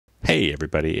Hey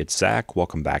everybody, it's Zach.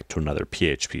 Welcome back to another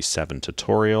PHP 7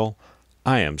 tutorial.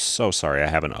 I am so sorry I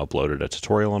haven't uploaded a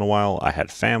tutorial in a while. I had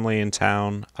family in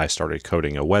town. I started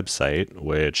coding a website,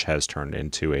 which has turned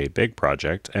into a big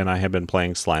project, and I have been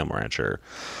playing Slime Rancher.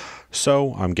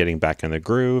 So I'm getting back in the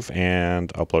groove and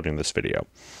uploading this video.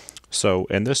 So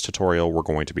in this tutorial, we're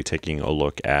going to be taking a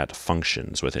look at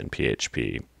functions within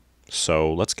PHP.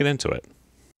 So let's get into it.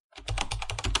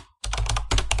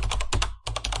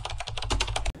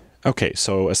 Okay,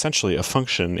 so essentially a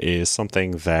function is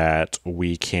something that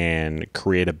we can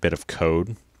create a bit of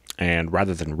code, and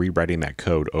rather than rewriting that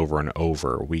code over and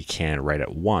over, we can write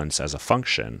it once as a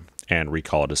function and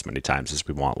recall it as many times as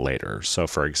we want later. So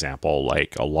for example,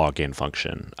 like a login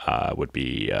function would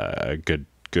be a good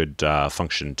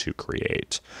function to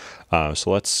create. So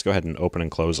let's go ahead and open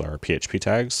and close our PHP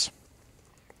tags.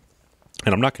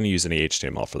 And I'm not going to use any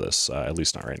HTML for this, at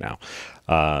least not right now.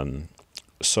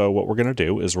 So what we're going to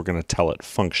do is we're going to tell it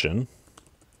function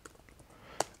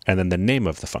and then the name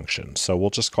of the function. So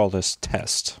we'll just call this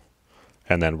test.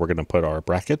 And then we're going to put our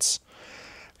brackets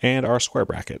and our square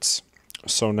brackets.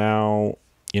 So now,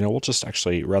 we'll just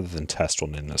actually, rather than test, we'll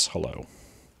name this hello.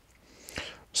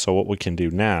 So what we can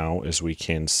do now is we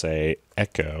can say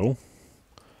echo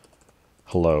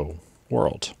hello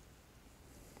world.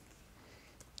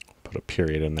 Put a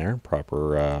period in there,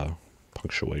 proper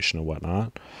punctuation and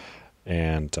whatnot.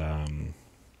 And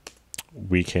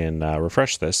we can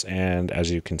refresh this, and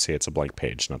as you can see, it's a blank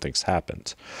page. Nothing's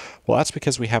happened. Well, that's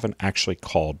because we haven't actually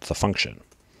called the function.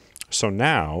 So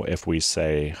now if we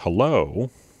say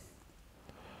hello,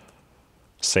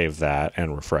 save that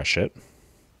and refresh it,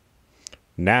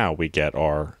 now we get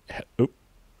our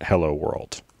hello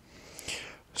world.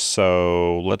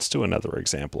 So let's do another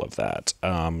example of that.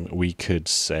 We could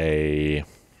say,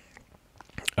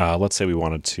 let's say we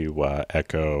wanted to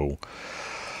echo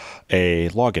a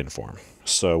login form.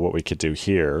 So what we could do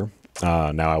here,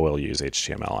 now I will use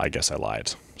HTML. I guess I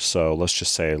lied. So let's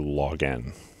just say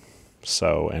login.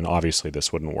 So, and obviously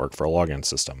this wouldn't work for a login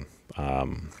system,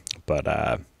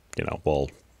 but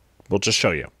we'll just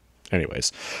show you.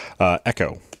 Anyways,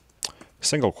 echo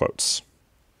single quotes.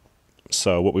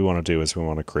 So what we want to do is we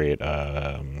want to create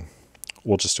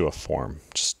we'll just do a form.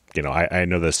 Just, I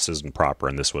know this isn't proper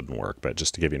and this wouldn't work, but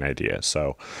just to give you an idea.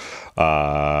 So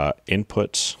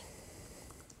input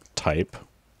type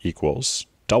equals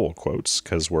double quotes,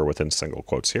 because we're within single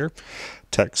quotes here,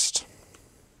 text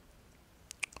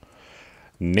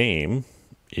name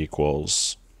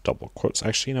equals double quotes.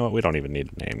 Actually, you know what? We don't even need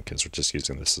a name because we're just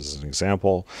using this as an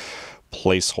example.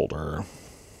 Placeholder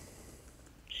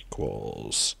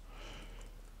equals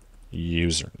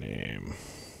username.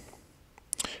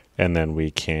 And then we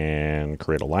can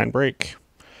create a line break,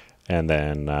 and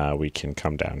then we can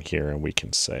come down here and we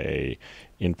can say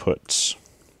input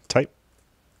type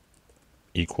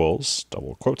equals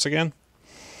double quotes again,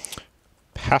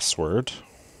 password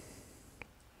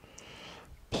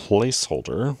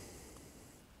placeholder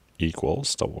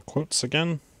equals double quotes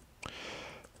again,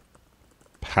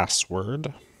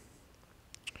 password,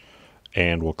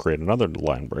 and we'll create another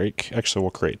line break. Actually, we'll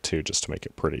create two just to make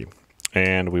it pretty.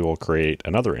 And we will create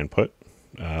another input,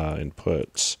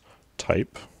 input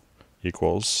type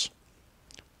equals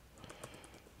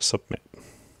submit.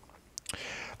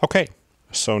 Okay,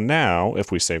 so now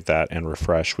if we save that and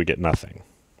refresh, we get nothing.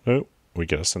 Oh, we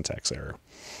get a syntax error.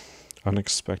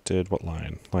 Unexpected, what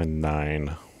line? Line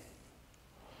 9.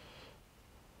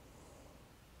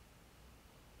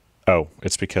 Oh,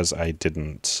 it's because I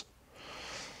didn't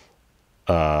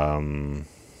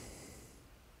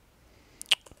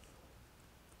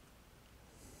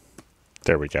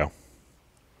there we go.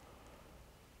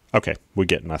 Okay, we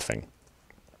get nothing.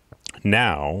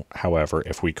 Now, however,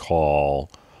 if we call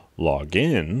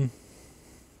login,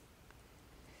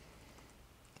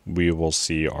 we will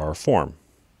see our form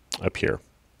appear.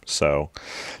 So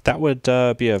that would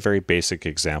be a very basic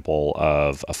example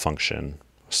of a function.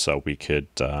 So we could,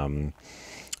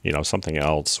 something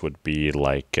else would be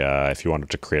like if you wanted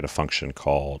to create a function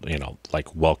called,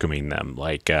 like welcoming them,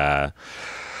 like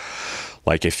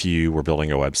if you were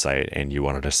building a website and you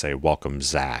wanted to say welcome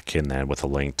Zach and then with a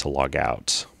link to log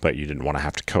out, but you didn't want to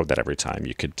have to code that every time,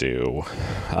 you could do,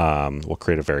 we'll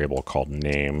create a variable called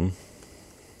name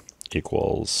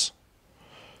equals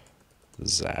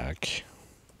Zach.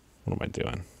 What am I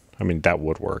doing? I mean, that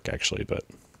would work actually, but,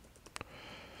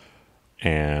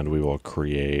 and we will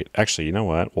create, actually, you know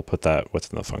what? We'll put that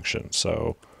within the function.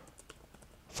 So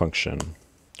function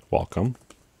welcome.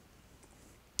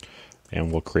 And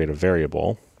we'll create a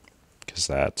variable, because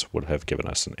that would have given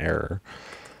us an error.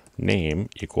 Name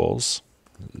equals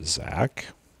Zach.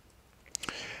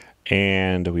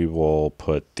 And we will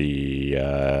put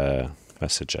the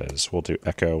messages. We'll do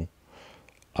echo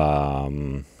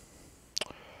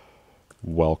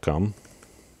welcome.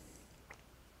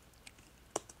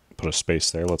 Put a space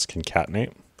there. Let's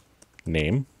concatenate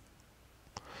name.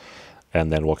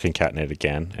 And then we'll concatenate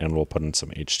again, and we'll put in some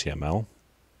HTML.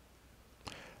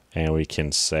 And we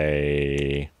can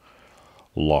say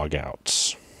log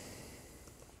out.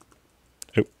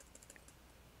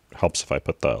 Helps if I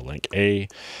put the link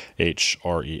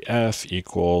href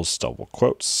equals double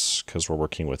quotes, because we're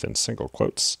working within single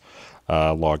quotes,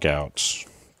 logout.php,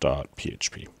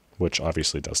 which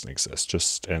obviously doesn't exist,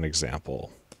 just an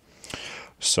example.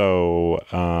 So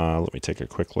let me take a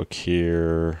quick look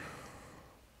here.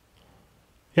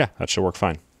 Yeah, that should work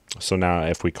fine. So now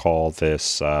if we call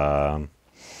this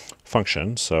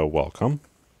function, so welcome,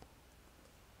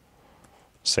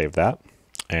 save that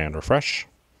and refresh.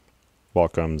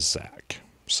 Welcome, Zach.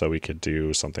 So we could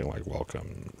do something like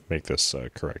welcome, make this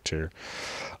correct here.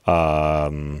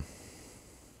 There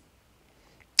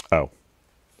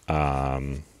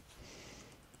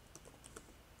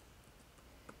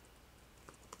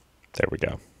we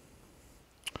go.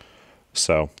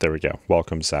 So there we go.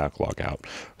 Welcome, Zach, log out.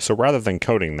 So rather than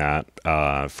coding that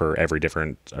for every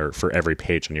different, or for every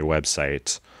page on your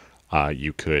website,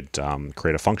 you could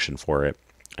create a function for it,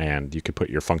 and you could put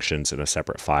your functions in a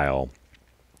separate file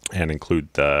and include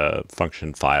the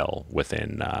function file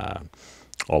within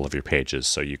all of your pages,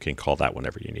 so you can call that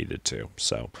whenever you needed to.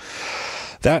 So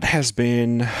that has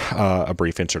been a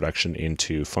brief introduction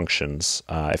into functions.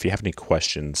 If you have any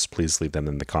questions, please leave them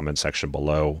in the comment section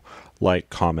below. Like,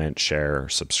 comment, share,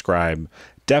 subscribe.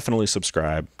 Definitely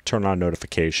subscribe. Turn on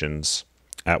notifications.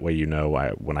 That way you know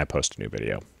when I post a new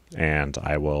video. And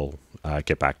I will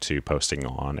get back to posting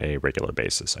on a regular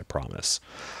basis, I promise.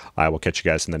 I will catch you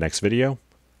guys in the next video.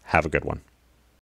 Have a good one.